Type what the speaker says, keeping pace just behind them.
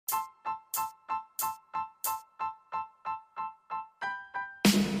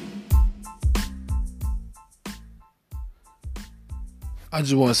I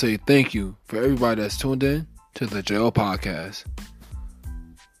just want to say thank you for everybody that's tuned in to the JO podcast.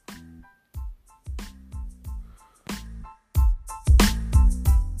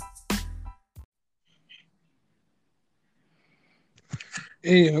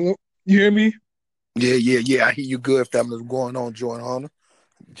 Hey, hello. You hear me? Yeah. I hear you good, family. What's going on, Jordan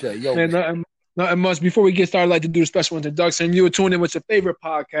Hunter? Yo, Man, man. nothing much. Before we get started, I'd like to do a special introduction. You were tuning in with your favorite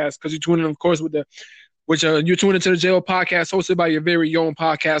podcast because you tuned in, of course, you're tuning into the JO podcast hosted by your very own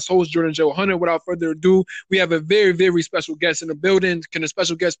podcast host, Jordan Joe Hunter. Without further ado, we have a very, very special guest in the building. Can the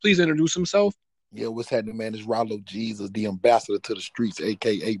special guest please introduce himself? Yeah, what's happening, man? It's Rallo Jesus, the ambassador to the streets,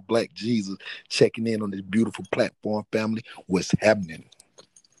 a.k.a. Black Jesus, checking in on this beautiful platform, family. What's happening?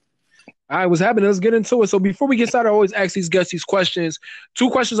 All right, what's happening? Let's get into it. So before we get started, I always ask these guests these questions. Two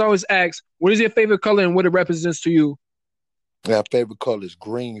questions I always ask. What is your favorite color and what it represents to you? Our favorite color is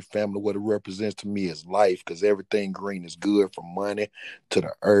green, family. What it represents to me is life, because everything green is good, from money to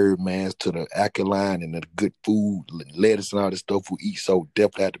the herb, man, to the alkaline and the good food, lettuce and all this stuff we eat. So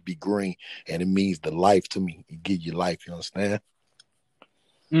definitely have to be green, and it means the life to me. It give you life, you understand?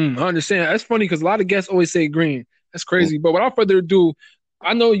 I understand. That's funny because a lot of guests always say green. That's Mm. crazy. But without further ado,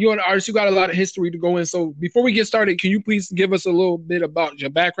 I know you're an artist. You got a lot of history to go in. So before we get started, can you please give us a little bit about your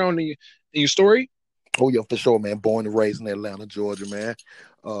background and your story? Oh yeah, for sure, man. Born and raised in Atlanta, Georgia, man.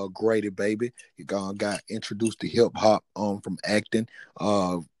 Graded baby. You got introduced to hip hop from acting.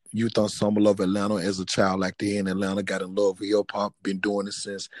 Youth Ensemble of Atlanta as a child actor here in Atlanta. Got in love with hip hop. Been doing it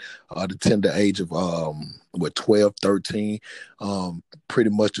since the tender age of 12, 13. Pretty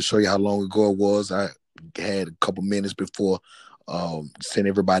much to show you how long ago it was. I had a couple minutes before send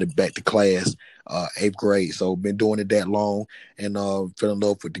everybody back to class, 8th grade. So been doing it that long, and fell in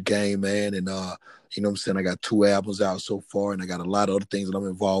love with the game, man. And you know what I'm saying? I got 2 albums out so far, and I got a lot of other things that I'm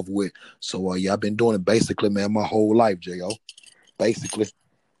involved with. So yeah, I've been doing it basically, man, my whole life, J.O. Basically.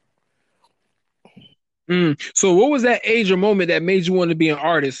 So what was that age or moment that made you want to be an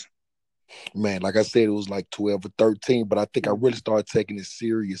artist? Man, like I said, it was like 12 or 13, but I think I really started taking it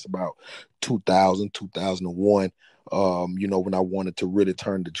serious about 2000, 2001. When I wanted to really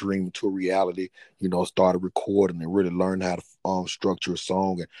turn the dream into a reality, started recording and really learn how to structure a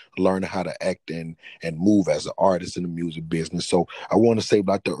song and learn how to act and move as an artist in the music business. So I want to say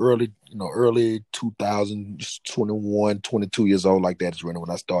about the early 2000s, 21, 22 years old, like that is really when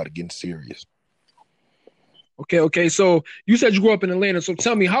I started getting serious. Okay. So you said you grew up in Atlanta. So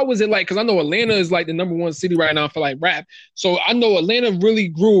tell me, how was it like? Because I know Atlanta is like the number one city right now for like rap. So I know Atlanta really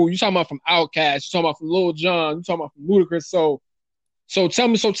grew. You talking about from Outkast, you talking about from Lil Jon, you talking about from Ludacris. So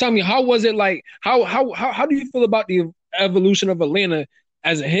tell me, how was it like? How do you feel about the evolution of Atlanta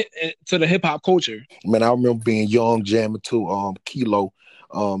as a hit to the hip hop culture? Man, I remember being young, jamming to Kilo.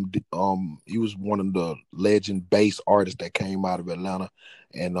 He was one of the legend bass artists that came out of Atlanta,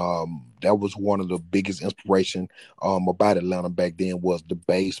 and that was one of the biggest inspiration about Atlanta back then was the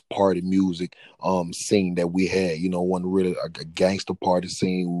bass party music scene that we had. One really a gangster party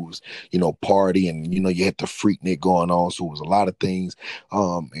scene was party, and you had the Freaknik going on, so it was a lot of things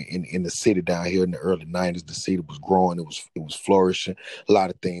in the city down here in the early '90s. The city was growing, it was flourishing, a lot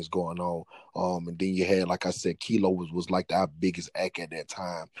of things going on. And then you had, like I said, Kilo was like our biggest act at that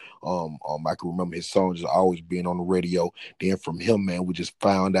time. I can remember his songs just always being on the radio. Then from him, man, we just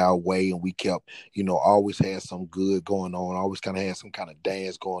found our way, and we kept, always had some good going on. Always kind of had some kind of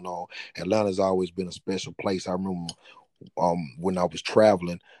dance going on. Atlanta's always been a special place. I remember when I was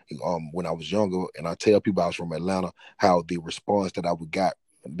traveling, when I was younger, and I tell people I was from Atlanta, how the response that I would get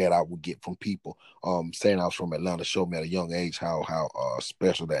from people saying I was from Atlanta showed me at a young age how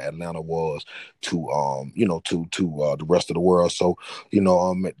special that Atlanta was to the rest of the world. So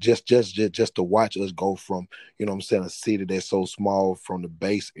just to watch us go from a city that's so small, from the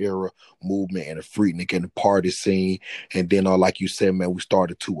bass era movement and the freaknik and the party scene, and then like you said, man, we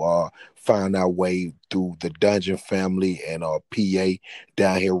started to find our way through the Dungeon family, and PA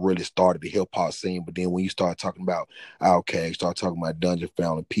down here really started the hip hop scene. But then when you start talking about Outkast, start talking about Dungeon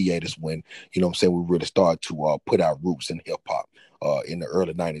family, PA, that's when we really started to put our roots in hip hop. In the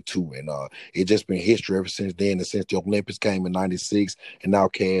early '92, and it just been history ever since then. And since the Olympics came in '96, and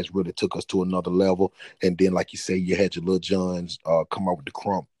Outkast really took us to another level. And then, like you say, you had your Lil Jons come out with the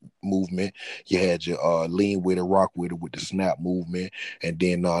crump movement. You had your lean with it, rock with it, with the snap movement. And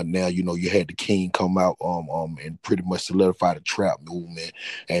then now you had the King come out and pretty much solidify the trap movement.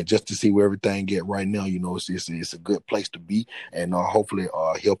 And just to see where everything get right now, it's a good place to be. And hopefully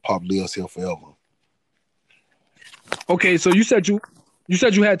hip hop lives here forever. Okay, so you said you You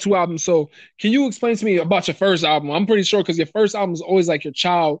said you had two albums, so can you explain to me about your first album? I'm pretty sure because your first album is always like your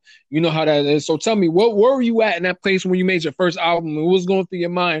child. You know how that is. So tell me, where were you at in that place when you made your first album? And what was going through your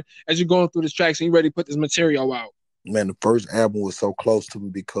mind as you're going through this tracks and you ready to put this material out? Man, the first album was so close to me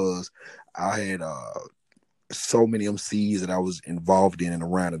because I had so many MCs that I was involved in and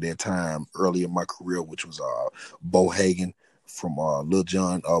around at that time early in my career, which was Bo Hagen from Lil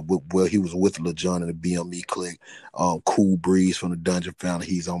Jon. He was with Lil Jon and the BME clique. Cool Breeze from the Dungeon Family,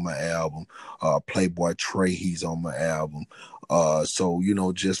 he's on my album. Playboy Trey, he's on my album. So,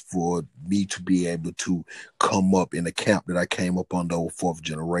 just for me to be able to come up in the camp that I came up under over fourth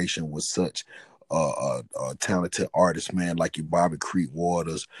generation with such talented artists, man, like your Bobby Creek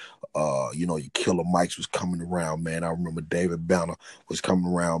Waters, your Killer Mikes was coming around, man. I remember David Banner was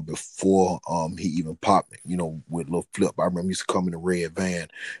coming around before he even popped, with Lil Flip. I remember he used to come in the red van,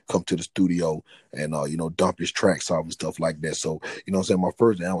 come to the studio and, dump his tracks off and stuff like that. So, I'm saying my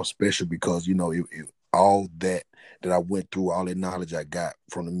first album was special because, all that I went through, all that knowledge I got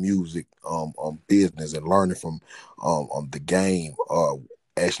from the music, business and learning from the game,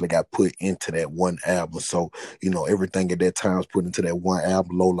 actually got put into that one album. So, everything at that time was put into that one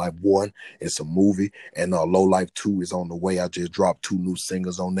album. Low Life 1, it's a movie, and Low Life 2 is on the way. I just dropped 2 new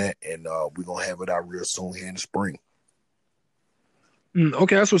singles on that, and we're going to have it out real soon here in the spring.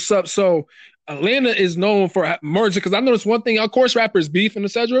 Okay, that's what's up. So Atlanta is known for merging because I noticed one thing. Of course, rappers beef and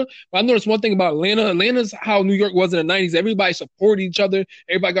etc. But I noticed one thing about Atlanta. Atlanta's how New York was in the '90s. Everybody supported each other.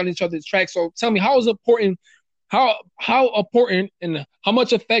 Everybody got each other's tracks. So tell me, how is it important? How important and how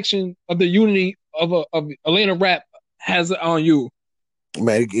much affection of the unity of Atlanta rap has it on you?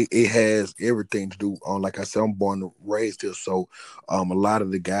 Man, it has everything to do on. Like I said, I'm born and raised here, so a lot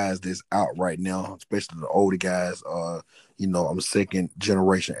of the guys that's out right now, especially the older guys, I'm a second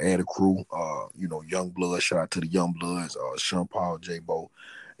generation Adder crew. Young Blood. Shout out to the Young Bloods, Sean Paul, J Bo,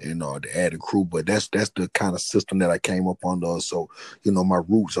 and the Adder crew. But that's the kind of system that I came up under. So my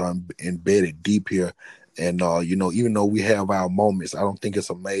roots are embedded deep here. And even though we have our moments, I don't think it's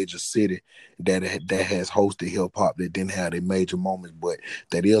a major city that has hosted hip hop that didn't have their major moments. But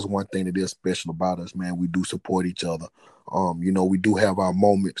that is one thing that is special about us, man. We do support each other. We do have our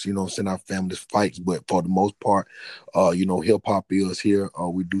moments, send our families fights, but for the most part, hip hop is here.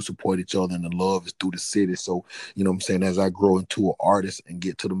 We do support each other, and the love is through the city. So, what I'm saying, as I grow into an artist and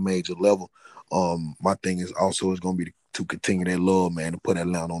get to the major level, my thing is also going to be to continue that love, man, and put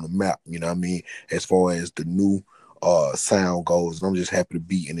Atlanta on the map. You know what I mean? As far as the new sound goes, I'm just happy to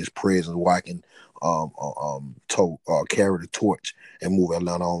be in his presence where I can carry the torch and move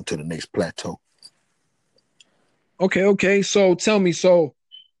Atlanta on to the next plateau. Okay. So tell me,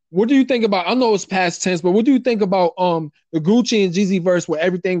 what do you think about? I know it's past tense, but what do you think about the Gucci and Jeezy verse with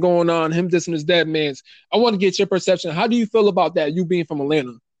everything going on, him dissing his dead man's? I want to get your perception. How do you feel about that? You being from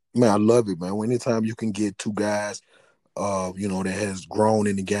Atlanta. Man, I love it, man. Anytime you can get two guys, that has grown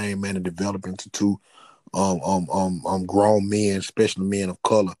in the game, man, and develop into two grown men, especially men of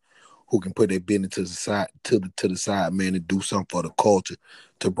color, who can put their business to the side, man, and do something for the culture,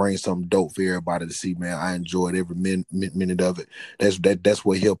 to bring something dope for everybody to see, man. I enjoyed every minute of it. That's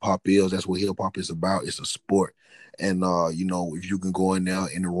what hip hop is. That's what hip hop is about. It's a sport. And if you can go in there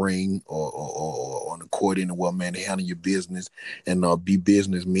in the ring or on the court anywhere, man, to handle your business and be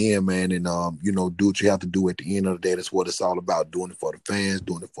businessmen, man, and do what you have to do at the end of the day. That's what it's all about. Doing it for the fans,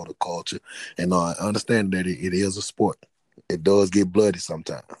 doing it for the culture, and understanding that it is a sport. It does get bloody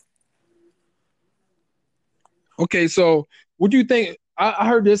sometimes. Okay, so what do you think? I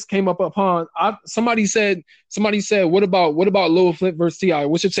heard this came up upon. Somebody said, what about Lil Flip versus Ti?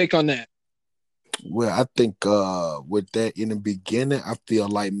 What's your take on that? Well, I think with that in the beginning, I feel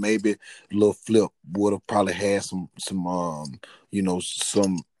like maybe Lil Flip would have probably had some some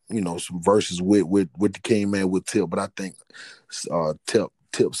verses with the King, man, with Tip. But I think Tip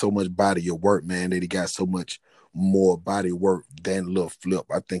so much body of work, man, that he got so much more body work than Lil Flip.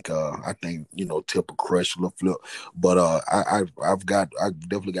 I think Tip will crush Lil Flip. But I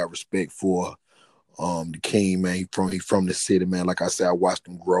definitely got respect for the King, man. He from the city, man. Like I said, I watched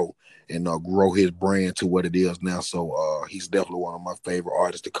him grow and grow his brand to what it is now. So he's definitely one of my favorite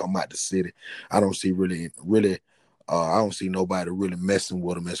artists to come out the city. I don't see I don't see nobody really messing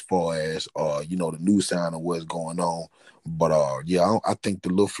with him as far as the new sound of what's going on. But I think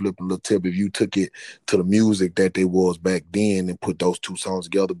the Lil Flip and Lil Tip, if you took it to the music that they was back then and put those two songs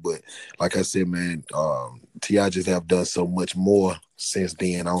together, but like I said, man, T.I. just have done so much more since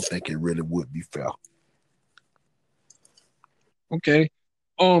then. I don't think it really would be fair. Okay.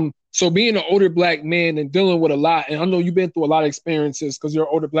 So being an older black man and dealing with a lot, and I know you've been through a lot of experiences because you're an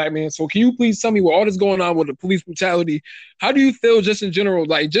older black man. So can you please tell me, with all this going on with the police brutality, how do you feel just in general,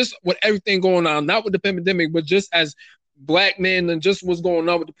 like just with everything going on, not with the pandemic, but just as black men and just what's going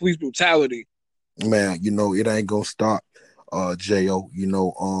on with the police brutality? Man, it ain't gonna stop, Jo.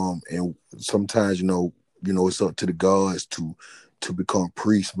 And sometimes, it's up to the gods to become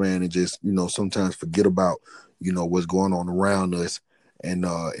priests, man, and just, sometimes forget about, what's going on around us, and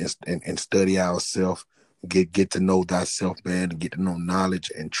study ourselves, get to know thyself, man, and get to know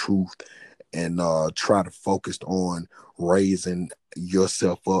knowledge and truth, and try to focus on raising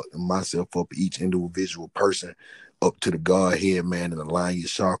yourself up and myself up, each individual person up to the Godhead, man, and align your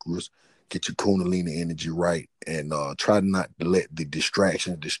chakras, get your Kundalini energy right, and try not to let the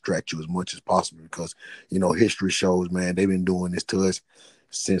distractions distract you as much as possible, because history shows, man, they've been doing this to us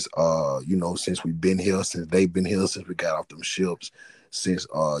since since we've been here, since they've been here, since we got off them ships, since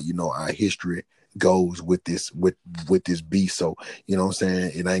our history goes with this beast. So what I'm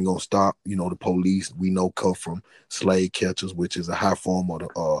saying, it ain't gonna stop. The police, we know, come from slave catchers, which is a high form of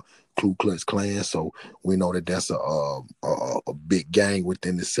the Ku Klux Klan. So we know that that's a big gang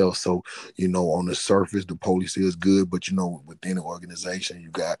within itself. So on the surface, the police is good, but within the organization, you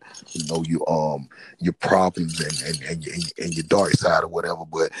got your problems and your dark side or whatever.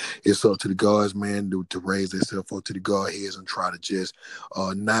 But it's up to the guards, man, to raise themselves up to the guard heads and try to just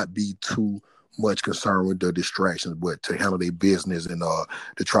not be too much concerned with the distractions, but to handle their business, and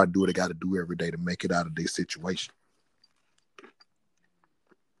to try to do what they got to do every day to make it out of their situation.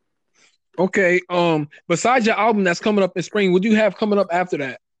 Okay. Besides your album that's coming up in spring, what do you have coming up after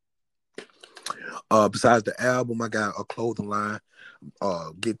that? Besides the album, I got a clothing line.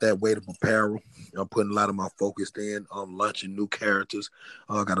 Get that weight of apparel. I'm putting a lot of my focus in. Launching new characters.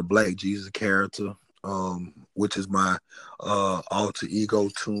 I got a Black Jesus character, which is my alter ego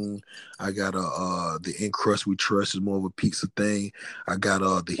tune. I got the In Crust We Trust is more of a pizza thing. I got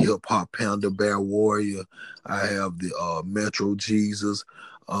the hip hop Panda Bear Warrior. I have the Metro Jesus.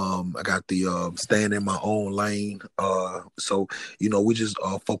 I got the Stand in My Own Lane. So we just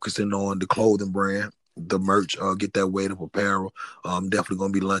focusing on the clothing brand, the merch. Get that weight of apparel. I'm definitely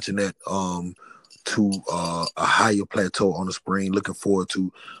gonna be launching that to a higher plateau on the spring. Looking forward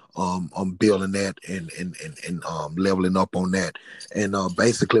to I'm building that and leveling up on that. And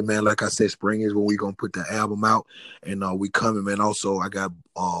basically, man, like I said, spring is when we gonna put the album out, and we coming, man. Also, I got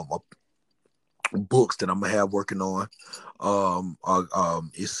books that I'm gonna have working on.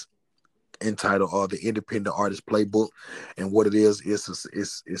 It's entitled the Independent Artist Playbook, and what it is,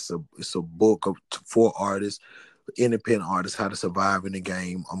 it's a book for artists, independent artists, how to survive in the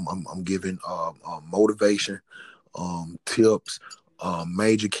game. I'm giving motivation, tips,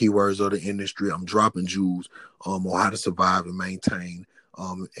 major keywords of the industry. I'm dropping jewels on how to survive and maintain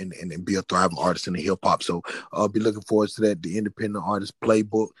and be a thriving artist in the hip hop. So I'll be looking forward to that. The Independent Artist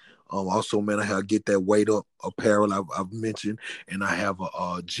Playbook. Also, man, I have Get That Weight Up apparel I've mentioned, and I have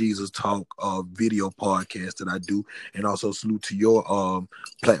a Jesus Talk video podcast that I do, and also salute to your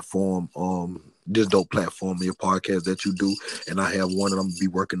platform, this dope platform, your podcast that you do, and I have one that I'm gonna be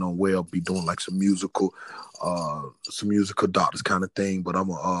working on where I'll be doing like some musical doctors kind of thing, but I'm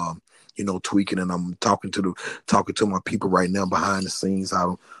tweaking, and I'm talking to my people right now behind the scenes,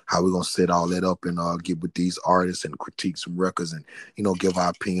 how we're gonna set all that up and get with these artists and critique some records, and give our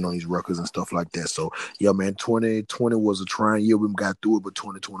opinion on these records and stuff like that. So yeah, man, 2020 was a trying year. We got through it, but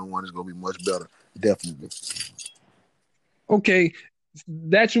 2021 is gonna be much better, definitely. Okay,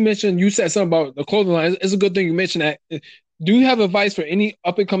 that you mentioned, you said something about the clothing line. It's a good thing you mentioned that. Do you have advice for any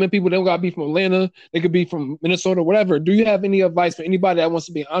up and coming people? They don't gotta be from Atlanta. They could be from Minnesota, whatever. Do you have any advice for anybody that wants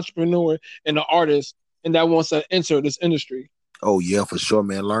to be an entrepreneur and an artist and that wants to enter this industry? Oh yeah, for sure,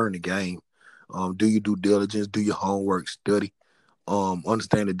 man. Learn the game. Do your due diligence, do your homework, study.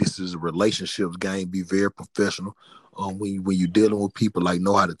 Understand that this is a relationships game. Be very professional. When you're dealing with people, like,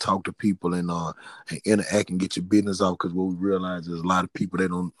 know how to talk to people and interact and get your business off. Because what we realize is a lot of people, they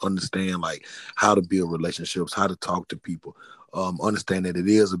don't understand like how to build relationships, how to talk to people. Understand that it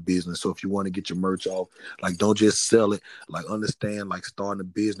is a business. So if you want to get your merch off, like, don't just sell it. Like, understand, like, starting a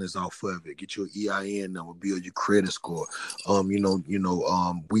business off of it. Get your EIN number, build your credit score.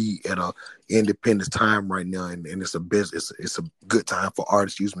 We at a independence time right now, and it's a business. It's a good time for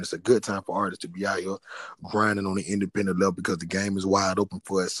artists. It's a good time for artists to be out here grinding on the independent level, because the game is wide open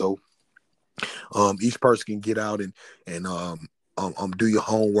for us. So each person can get out and do your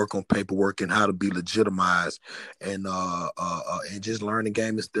homework on paperwork and how to be legitimized, and just learn the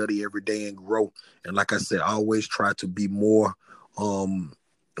game and study every day and grow. And like I said, I always try to be more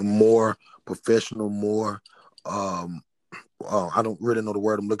professional, more I don't really know the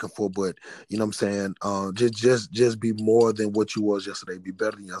word I'm looking for, but you know what I'm saying. Just be more than what you was yesterday. Be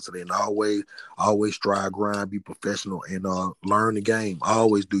better than yesterday, and always strive, grind, be professional, and learn the game.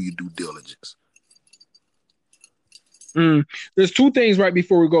 Always do your due diligence. There's two things right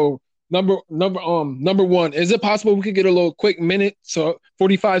before we go. Number one, is it possible we could get a little quick minute, so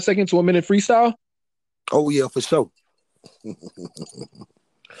 45 seconds to a minute freestyle? Oh yeah, for sure.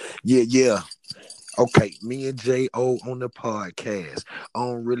 Yeah. Okay, me and J.O. on the podcast. I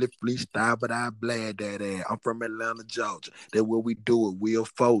don't really freestyle, but I blad that ass. I'm from Atlanta, Georgia. That's where we do it. We'll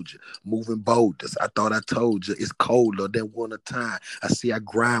fold you. Moving boulders. I thought I told you it's colder than winter time. I see I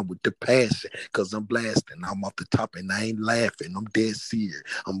grind with the passion because I'm blasting. I'm off the top and I ain't laughing. I'm dead serious.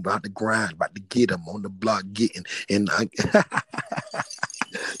 I'm about to grind, about to get them on the block getting. And I...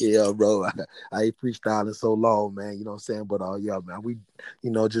 Yeah, bro. I ain't freestyling so long, man. You know what I'm saying? But yeah, man, we,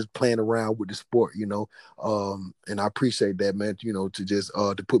 just playing around with the sport, and I appreciate that, man. To just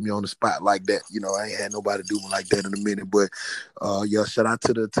to put me on the spot like that. I ain't had nobody do me like that in a minute. But yeah, shout out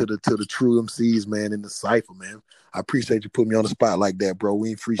to the true MCs, man, in the cipher, man. I appreciate you putting me on the spot like that, bro. We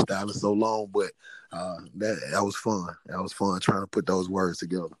ain't freestyling so long, but that was fun. That was fun trying to put those words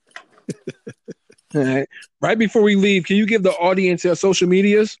together. All right. Right before we leave, can you give the audience your social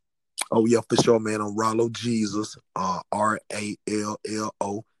medias? Oh yeah, for sure, man. I'm Rallo Gesus,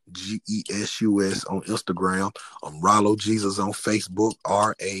 RALLOGESUS on Instagram. I'm Rallo Gesus on Facebook,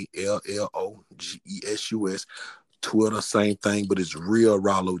 RALLOGESUS. Twitter, same thing, but it's real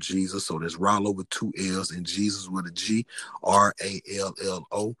Rallo Jesus. So there's Rallo with 2 L's and Jesus with a G,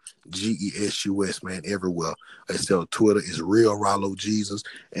 RALLOGESUS, man, everywhere. Except Twitter is real Rallo Jesus.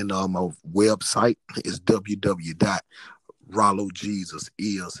 And my website is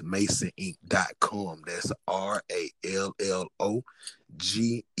www.RalloJesusIsMasonInc.com. That's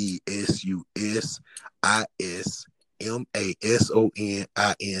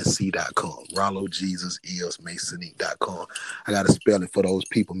RALLOGESUSISMASONINC.com. RalloJesusIsMasonInc.com. I gotta spell it for those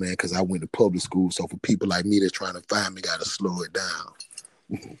people, man, because I went to public school. So for people like me that's trying to find me, gotta slow it down.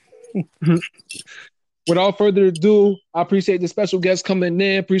 Without further ado, I appreciate the special guests coming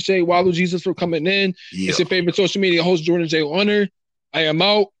in. Appreciate Wallo Jesus for coming in. Yeah. It's your favorite social media host, Jordan J. Hunter. I am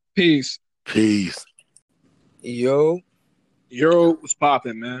out. Peace. Yo, what's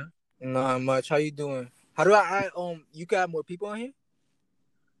popping, man? not much. How you doing? How do I you got more people on here?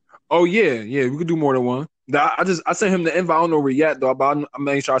 Oh yeah, we could do more than one. I sent him the invite. I don't know where yet though, but I'm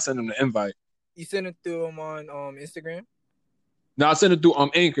making sure I send him the invite. You sent it through him on Instagram? No, I sent it through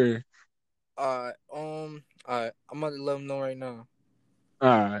Anchor. Alright, I'm about to let him know right now. All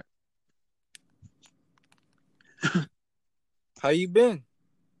right. How you been?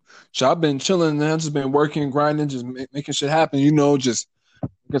 So I've been chilling, man. Just been working, grinding, just making shit happen. Just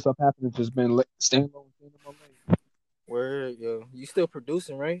making stuff happen. Just been staying low and staying in my lane. Word, yo. You still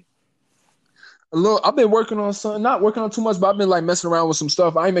producing, right? A little. I've been working on something. Not working on too much, but I've been messing around with some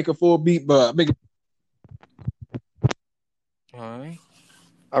stuff. I ain't make a full beat, but I make. All right.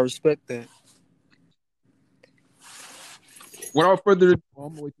 I respect that. Without further ado,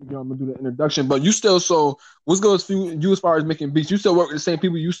 I'm gonna wait till I'm gonna do the introduction. But you still, so what's good for you as far as making beats? You still work with the same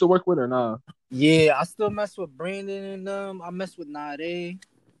people you used to work with, or nah? Yeah, I still mess with Brandon and I mess with Nade.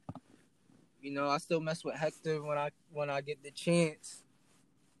 I still mess with Hector when I get the chance.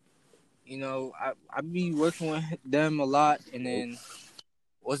 I be working with them a lot, and then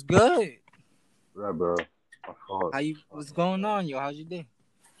what's good? Right, bro. What's going on, yo? How's your day?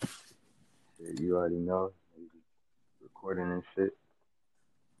 Shit, you already know. Recording and shit.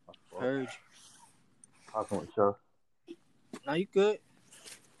 Heard you. Talking with y'all. Now you good?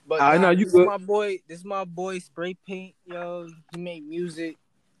 But I know you this good. This is my boy Spraypaint, yo. He make music.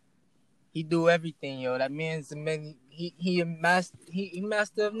 He do everything, yo. That man's a man. He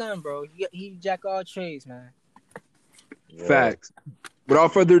master of none, bro. He jack all trades, man. Yeah. Facts.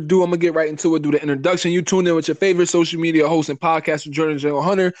 Without further ado, I'm gonna get right into it. Do the introduction. You tune in with your favorite social media host and podcaster, Jordan J.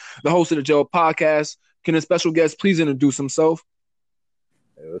 Hunter, the host of the Joe Podcast. Can a special guest please introduce himself?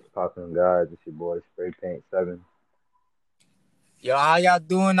 Hey, what's poppin', guys? It's your boy Spraypaint 7. Yo, how y'all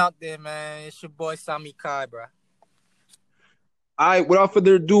doing out there, man? It's your boy Sami Kai, bro. All right, without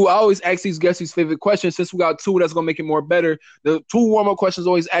further ado, I always ask these guests these favorite questions. Since we got two, that's gonna make it more better. The two warm-up questions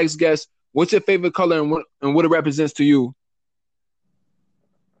always ask guests, what's your favorite color and what it represents to you?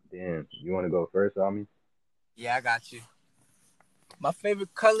 Damn, you want to go first, Sami? Yeah, I got you. My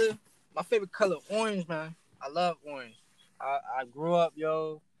favorite color, orange, man. I love orange. I grew up,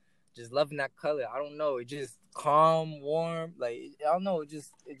 yo, just loving that color. I don't know, it just calm, warm, I don't know, it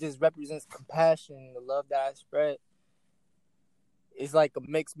just represents compassion, the love that I spread. It's like a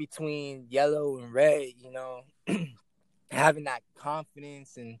mix between yellow and red, having that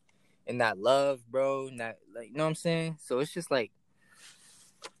confidence and that love, bro, and that, like, you know what I'm saying? So it's just like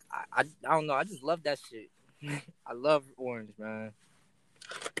I don't know, I just love that shit. I love orange, man.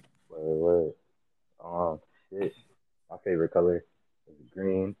 Wait. Shit. My favorite color is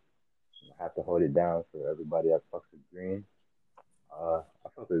green. I have to hold it down for everybody that fucks with green. I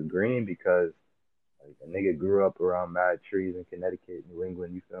fuck with green because like a nigga grew up around mad trees in Connecticut, New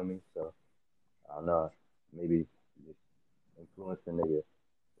England. You feel me? So I don't know. Maybe just influence a nigga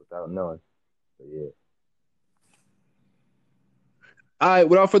without knowing. But yeah. All right,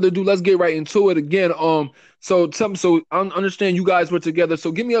 without further ado, let's get right into it again. So I understand you guys were together.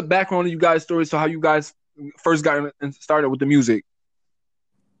 So give me a background of you guys' story. So how you guys first got and started with the music.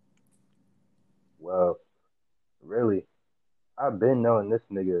 Well, really, I've been knowing this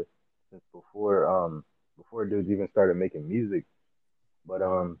nigga since before dudes even started making music. But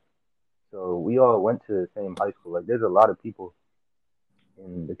so we all went to the same high school. Like there's a lot of people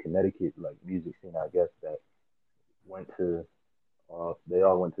in the Connecticut like music scene, I guess, that went to they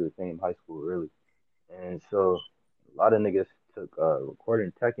all went to the same high school really. And so a lot of niggas took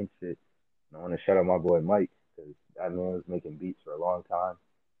recording tech and shit. And I want to shout out my boy Mike because that man was making beats for a long time.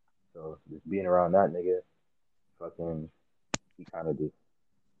 So just being around that nigga, fucking, he kind of just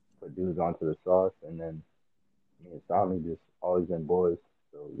put dudes onto the sauce. And then me and Sami just always been boys.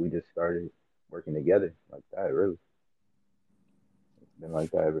 So we just started working together like that, really. It's been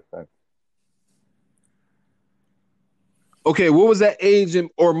like that ever since. Okay, what was that age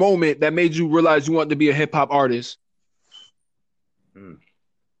or moment that made you realize you wanted to be a hip hop artist? Hmm.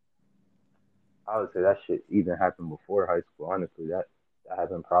 I would say that shit even happened before high school. Honestly, that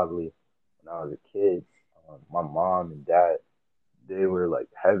happened probably when I was a kid. My mom and dad, they were like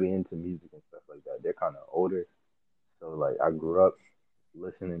heavy into music and stuff like that. They're kind of older, so like I grew up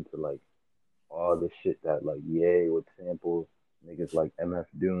listening to like all the shit that like Ye would sample, niggas like MF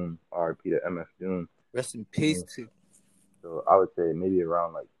Doom, RP to MF Doom. Rest in I peace mean, too. so I would say maybe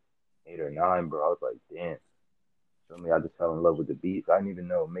around like 8 or 9, bro. I was like, damn. Feel me? I just fell in love with the beats. I didn't even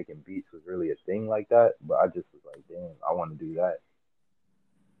know making beats was really a thing like that, but I just was like, damn, I want to do that.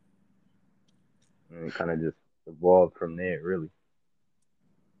 And it kind of just evolved from there, really.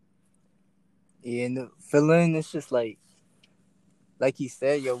 Yeah, and the feeling, it's just like he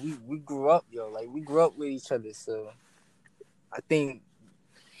said, yo, we grew up, yo, like we grew up with each other. So I think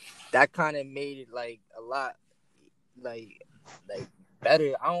that kind of made it like a lot like like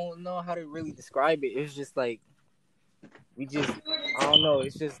better. I don't know how to really describe it. It's just like we just, I don't know.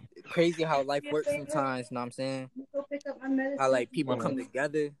 It's just crazy how life works sometimes. You know what I'm saying? How like people come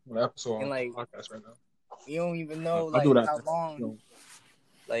together and like you don't even know I'll do like that. how long.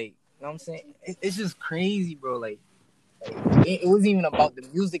 Like, you know what I'm saying? It's just crazy, bro. Like it wasn't even about the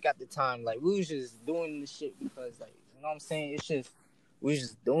music at the time. Like we was just doing this shit because, like, you know what I'm saying? It's just we was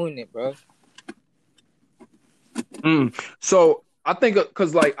just doing it, bro. So I think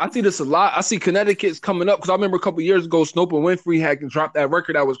because like I see this a lot. I see Connecticut's coming up because I remember a couple years ago, Snoop and Winfrey had dropped that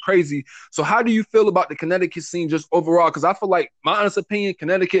record that was crazy. So how do you feel about the Connecticut scene just overall? Because I feel like my honest opinion,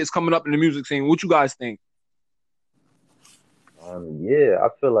 Connecticut is coming up in the music scene. What you guys think? Yeah, I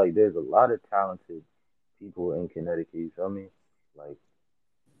feel like there's a lot of talented people in Connecticut. You feel me? Like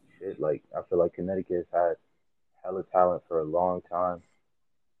shit. Like I feel like Connecticut has had hella talent for a long time,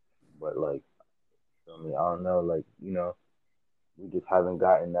 but like, feel me? I don't know. Like we just haven't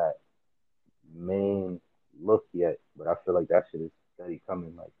gotten that main look yet. But I feel like that shit is steady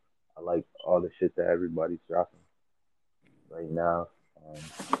coming. Like I like all the shit that everybody's dropping right now. Um,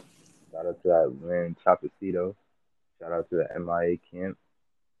 Shout out to that man Chapacito. Shout out to the MIA camp.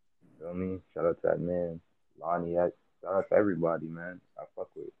 Feel me? Shout out to that man Lonnie X. Shout out to everybody, man. I fuck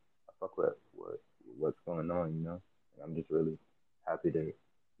with what's going on, And I'm just really happy to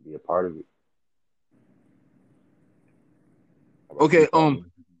be a part of it. How about you, Okay, Tommy?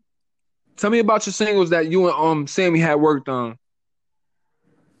 tell me about your singles that you and Sammy had worked on.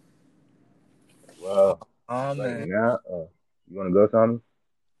 Well, Oh right man, now, you wanna go, Tommy?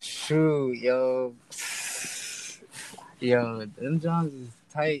 shoot, yo, them Johns is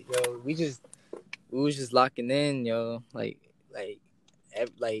tight, yo. We was just locking in, yo. Like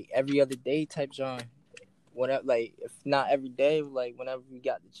every other day type John. Whenever, like, if not every day, like whenever we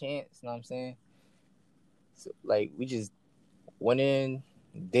got the chance. You know what I'm saying? So like we just went in,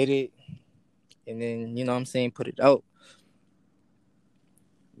 did it, and then you know what I'm saying, put it out.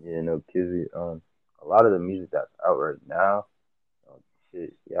 Yeah, no, Kizzy. A lot of the music that's out right now, uh,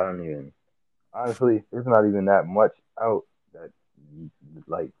 shit, y'all don't even. Honestly, there's not even that much out that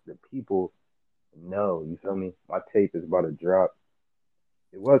like the people know. You feel me? My tape is about to drop.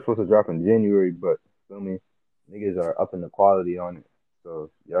 It was supposed to drop in January, but feel me? niggas are upping the quality on it.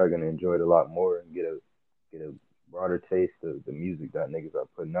 So y'all are gonna enjoy it a lot more and get a broader taste of the music that niggas are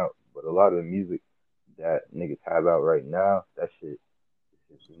putting out. But a lot of the music that niggas have out right now, that shit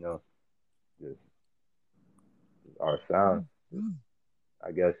is just, just our sound. Just,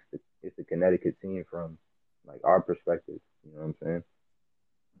 I guess it's the Connecticut scene from like our perspective. You know what I'm saying?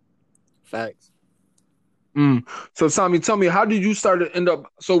 Facts. So Sami, tell me, how did you start to end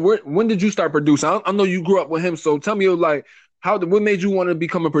up? So when did you start producing? I know you grew up with him, so tell me, like, what made you want to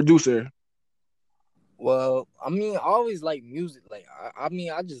become a producer? Well, I mean, I always like music. Like, I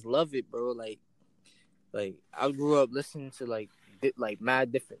mean, I just love it, bro. Like I grew up listening to like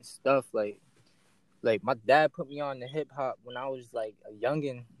mad different stuff. Like my dad put me on the hip hop when I was like a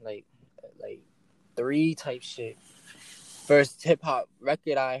youngin, like 3 type shit. First hip hop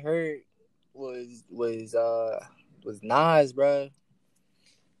record I heard was Nas, bro.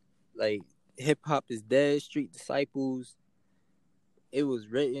 Like hip hop is dead, Street Disciples. It was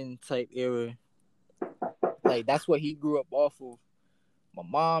written type era. Like that's what he grew up off of. My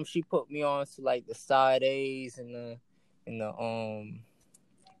mom, she put me on to like the side A's and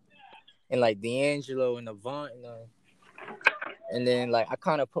like D'Angelo and Avant and then like I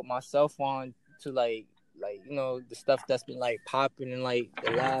kind of put myself on to like the stuff that's been like popping in like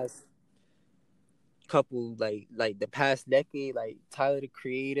the last couple like the past decade, like Tyler the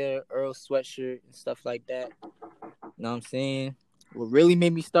Creator, Earl Sweatshirt and stuff like that. You know what I'm saying? What really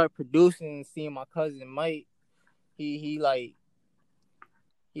made me start producing and seeing my cousin Mike, he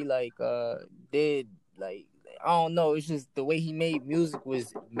did like I don't know, it's just the way he made music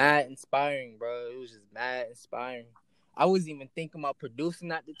was mad inspiring, bro. It was just mad inspiring. I wasn't even thinking about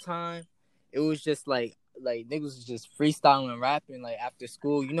producing at the time. It was just like niggas was just freestyling and rapping like after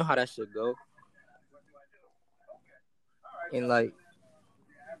school. You know how that shit go. And like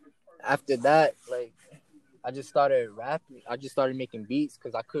after that, like I just started rapping. I just started making beats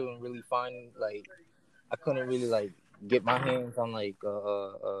because I couldn't really get my hands on like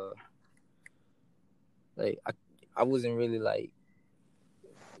I wasn't really like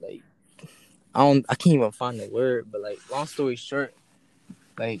I can't even find the word, but like long story short,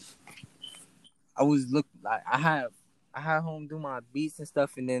 like I was like I had home do my beats and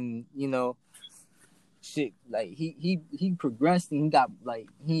stuff, and then shit like he progressed and he got like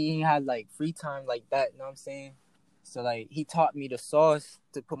he had like free time like that, you know what I'm saying? So like he taught me the sauce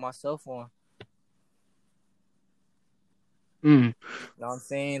to put myself on. You know what I'm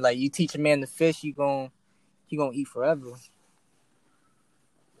saying? Like you teach a man to fish, he gonna eat forever.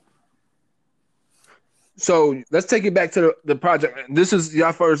 So let's take it back to the project. This is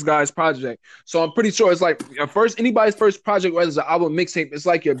your first guy's project. So I'm pretty sure it's like anybody's first project, whether it's an album, mixtape, it's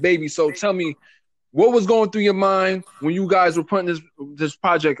like your baby. So tell me, what was going through your mind when you guys were putting this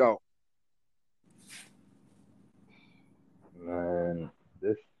project out? Man,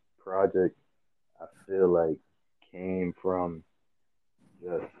 this project I feel like came from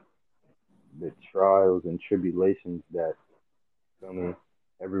just the trials and tribulations that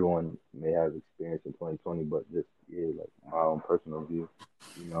everyone may have experienced in 2020, but just like my own personal view,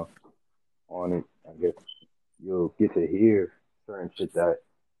 you know, on it. I guess you'll get to hear certain shit that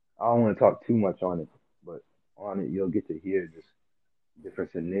I don't want to talk too much on it, but on it you'll get to hear just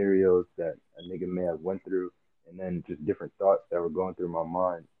different scenarios that a nigga may have went through, and then just different thoughts that were going through my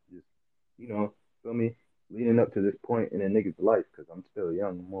mind. Just you know, feel me, leading up to this point in a nigga's life, because I'm still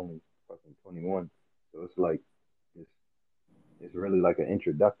young. I'm only fucking 21, so it's like it's it's really like an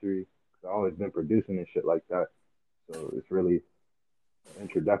introductory. Cause I've always been producing and shit like that, so it's really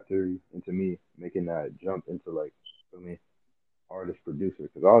introductory into me making that jump into like feel me artist producer.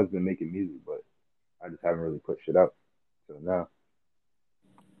 Cause I've always been making music, but I just haven't really put shit out till now.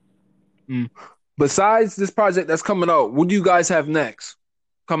 Besides this project that's coming out, what do you guys have next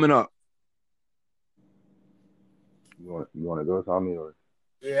coming up? You want to go, Sami, or?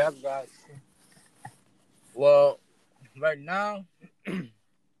 Yeah, I've got you. Well, right now,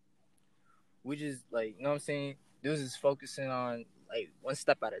 we just like, you know what I'm saying? Dudes is focusing on like one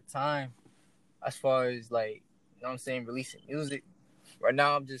step at a time as far as like, you know what I'm saying, releasing music. Right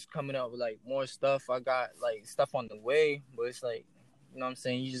now, I'm just coming up with like more stuff. I got like stuff on the way, but it's like, you know what I'm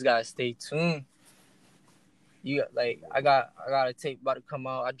saying? You just gotta stay tuned. You got like, I got a tape about to come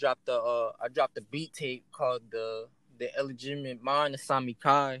out. I dropped the beat tape called the Illegitimate Mind of Sami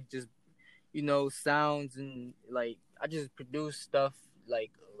Kai. Just sounds and like I just produce stuff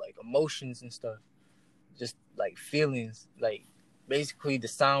like emotions and stuff, just like feelings. Like basically, the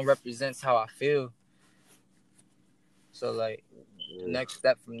sound represents how I feel. So like the next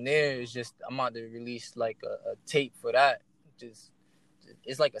step from there is just I'm about to release like a tape for that. Just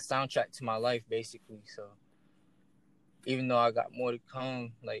it's like a soundtrack to my life, basically. So even though I got more to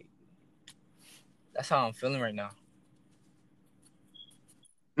come. Like, that's how I'm feeling right now.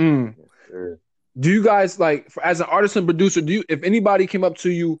 Mm. Yes, sir. Do you guys like, as an artist and producer? Do you, if anybody came up to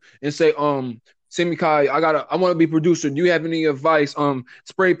you and say, Sami Kai, I want to be a producer. Do you have any advice?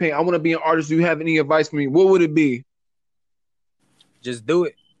 Spray paint, I want to be an artist. Do you have any advice for me? What would it be? Just do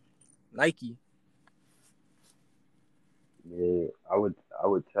it. Nike. Yeah, I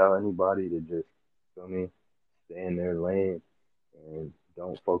would tell anybody to just feel me, stay in their lane and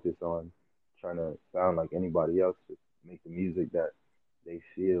don't focus on trying to sound like anybody else. Just make the music that they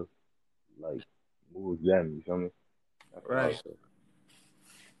feel like moves them. You feel me? That's what I would Right. say.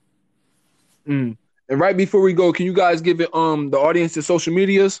 Mm. And right before we go, can you guys give it the audience the social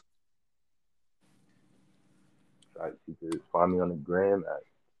medias? Like, you could find me on the gram at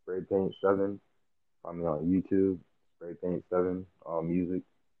Spraypaint7. Find me on YouTube, Spraypaint7. All music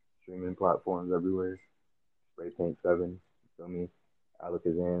streaming platforms everywhere. Spraypaint7. You feel me?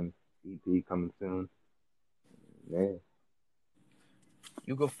 Alakazam EP coming soon. Man,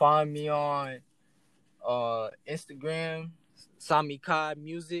 You can find me on Instagram, Sami Kai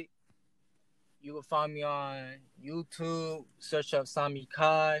Music. You can find me on YouTube, search up Sami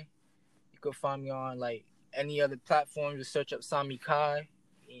Kai. You can find me on like any other platform, just search up Sami Kai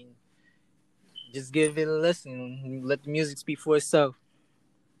and just give it a listen. Let the music speak for itself.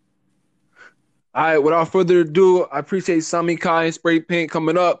 All right, without further ado, I appreciate Sami Kai and Spray Paint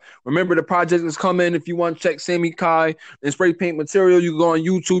coming up. Remember, the project is coming. If you want to check Sami Kai and Spray Paint material, you can go on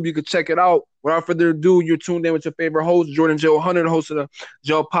YouTube. You can check it out. Without further ado, you're tuned in with your favorite host, Jordan Joe Hunter, the host of the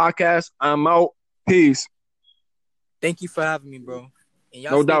Joe Podcast. I'm out. Peace. Thank you for having me, bro. And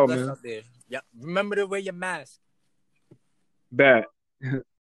y'all No stay doubt, blessed man. out there. Yeah, remember to wear your mask. Bad.